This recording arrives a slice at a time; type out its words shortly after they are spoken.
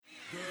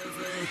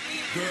It's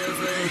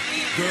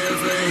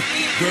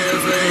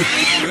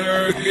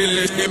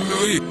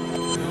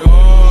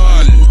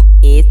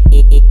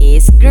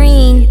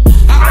green.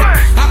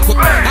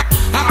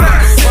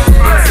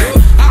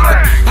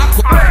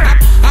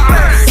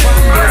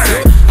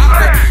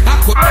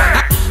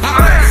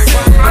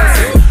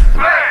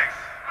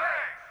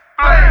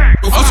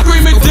 I'm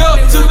screaming death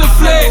to the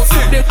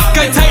Flexin.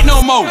 Can't take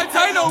no more.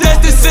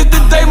 That's since the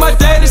day my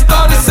daddy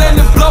started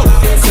selling blow.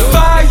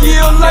 5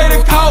 years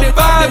later, caught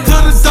 5 to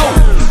the door.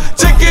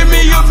 Just give me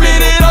a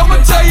minute, I'ma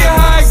tell you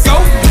how it go.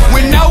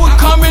 When I was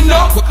coming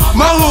up,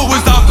 my hood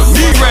was off the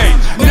meat.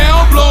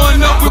 Now I'm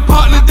blowing up with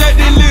partners that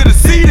didn't live to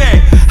see that.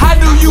 How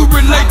do you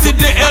relate to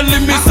the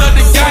elements of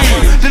the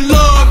game? The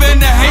love and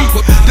the hate,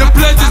 the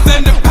pleasures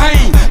and the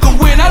pain. Cause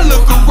when I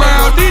look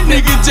around, these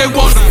niggas just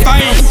want the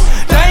fame.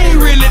 They ain't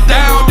really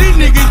down, these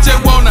niggas just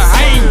wanna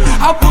hang.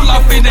 I pull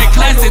off in that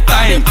classic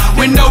thing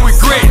with no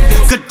regret.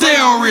 Cause they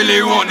don't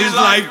really want this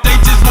life, they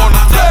just wanna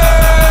play.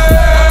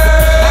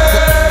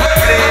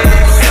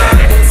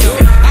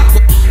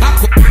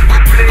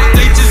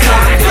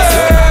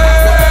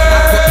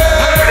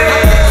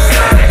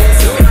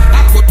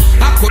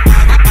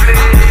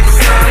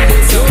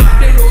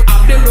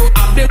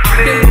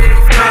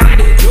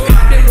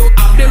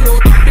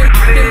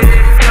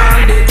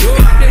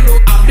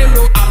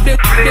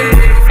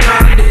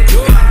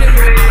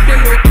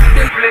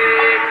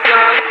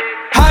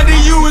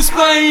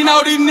 Explain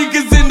all these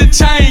niggas in the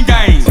chain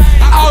gang,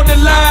 all the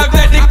lives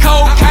that the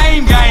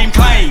cocaine game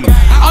claim.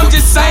 I'm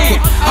just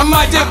saying, I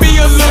might just be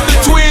a little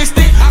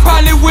twisted.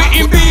 Probably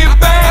wouldn't be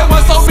bad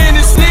with so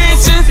many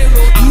snitches.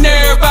 And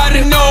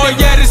everybody know it,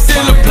 yeah, they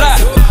still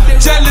apply.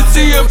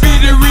 Jealousy will be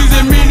the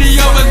reason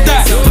many of us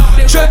die.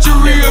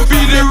 Treachery will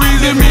be the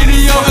reason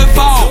many of us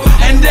fall.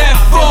 And that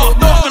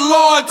fucked up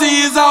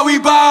loyalty is all we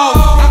ball.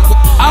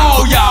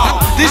 All y'all,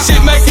 this shit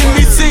making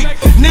me sick.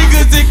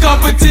 Niggas in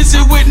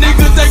competition with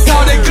niggas they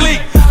call they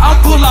clique. I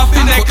pull off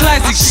in that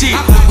classic shit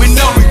with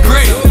no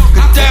regret.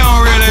 Cause they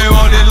don't really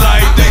want it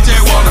like they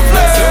just wanna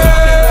play.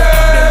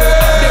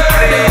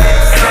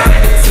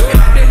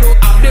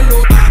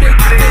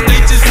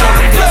 They just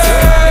wanna play.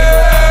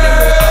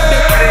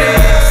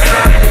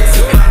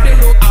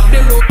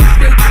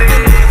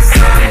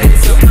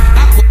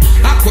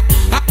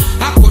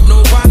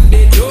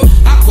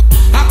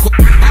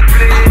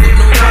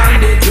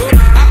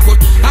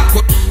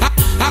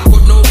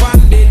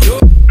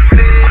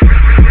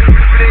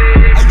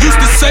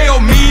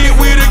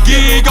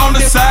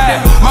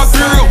 My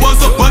period was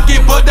a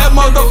bucket, but that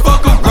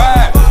motherfucker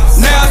ride.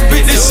 Now I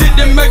spit this shit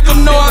to make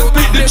them know I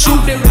spit the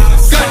truth.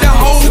 Got the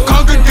whole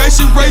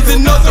congregation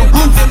raising up the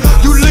roof.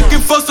 You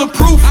looking for some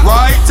proof,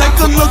 right? Take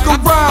a look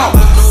around.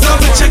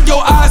 Double check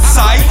your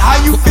eyesight, how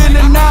you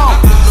feeling now?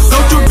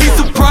 Don't you be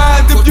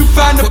surprised if you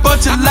find a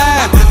bunch of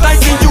lies.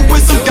 Thinking you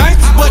with some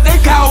gangsters, but they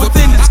cowards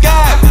in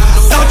disguise.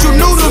 Thought you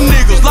knew them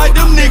niggas, like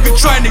them niggas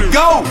trying to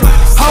go.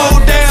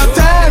 Whole damn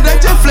time, they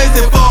just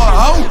flexing for a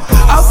hoe.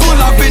 I pull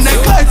off in that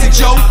classic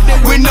show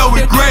with no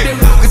regret.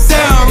 Cause they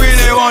don't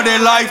really want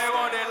that life,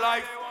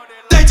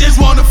 they just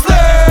wanna flex.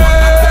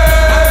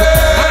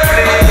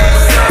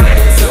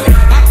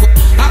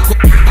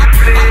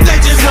 They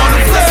just wanna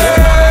flex.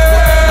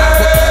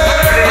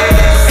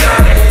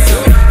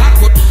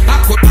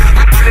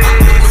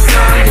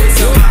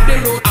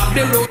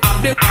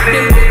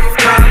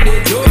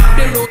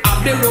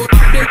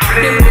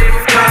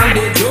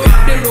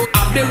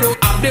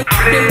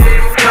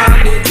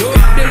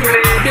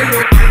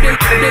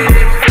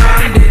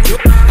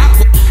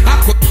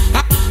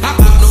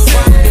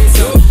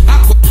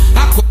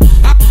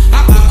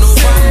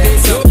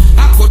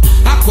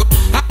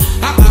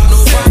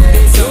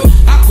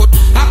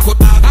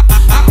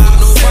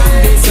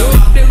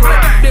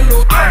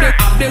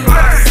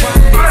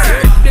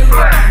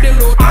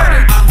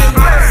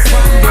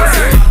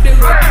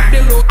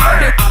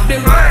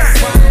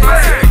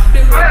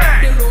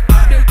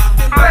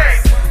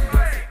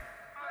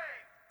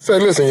 Say,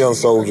 listen, young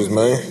soldiers,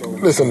 man.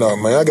 Listen up,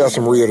 man. I got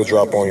some real to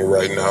drop on you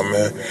right now,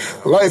 man.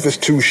 Life is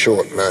too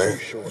short, man.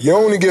 You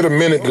only get a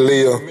minute to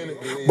live,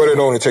 but it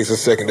only takes a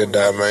second to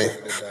die, man.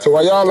 So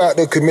while y'all out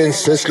there committing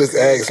senseless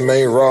acts,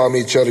 man,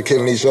 robbing each other,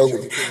 killing each other,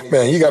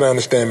 man, you gotta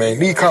understand, man,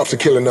 these cops are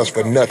killing us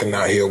for nothing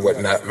out here,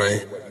 whatnot,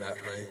 man.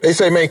 They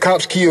say, man,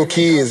 cops kill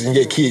kids and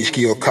yet kids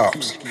kill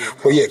cops.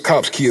 But yet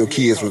cops kill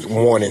kids with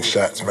warning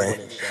shots, man.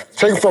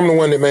 Take it from the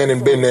one that, man,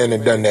 and been there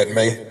and done that,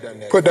 man.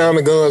 Put down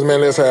the guns, man,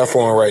 let's have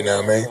fun right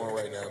now, man.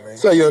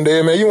 Say, young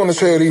dad, man, you want to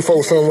tell these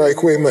folks something right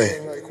quick, man?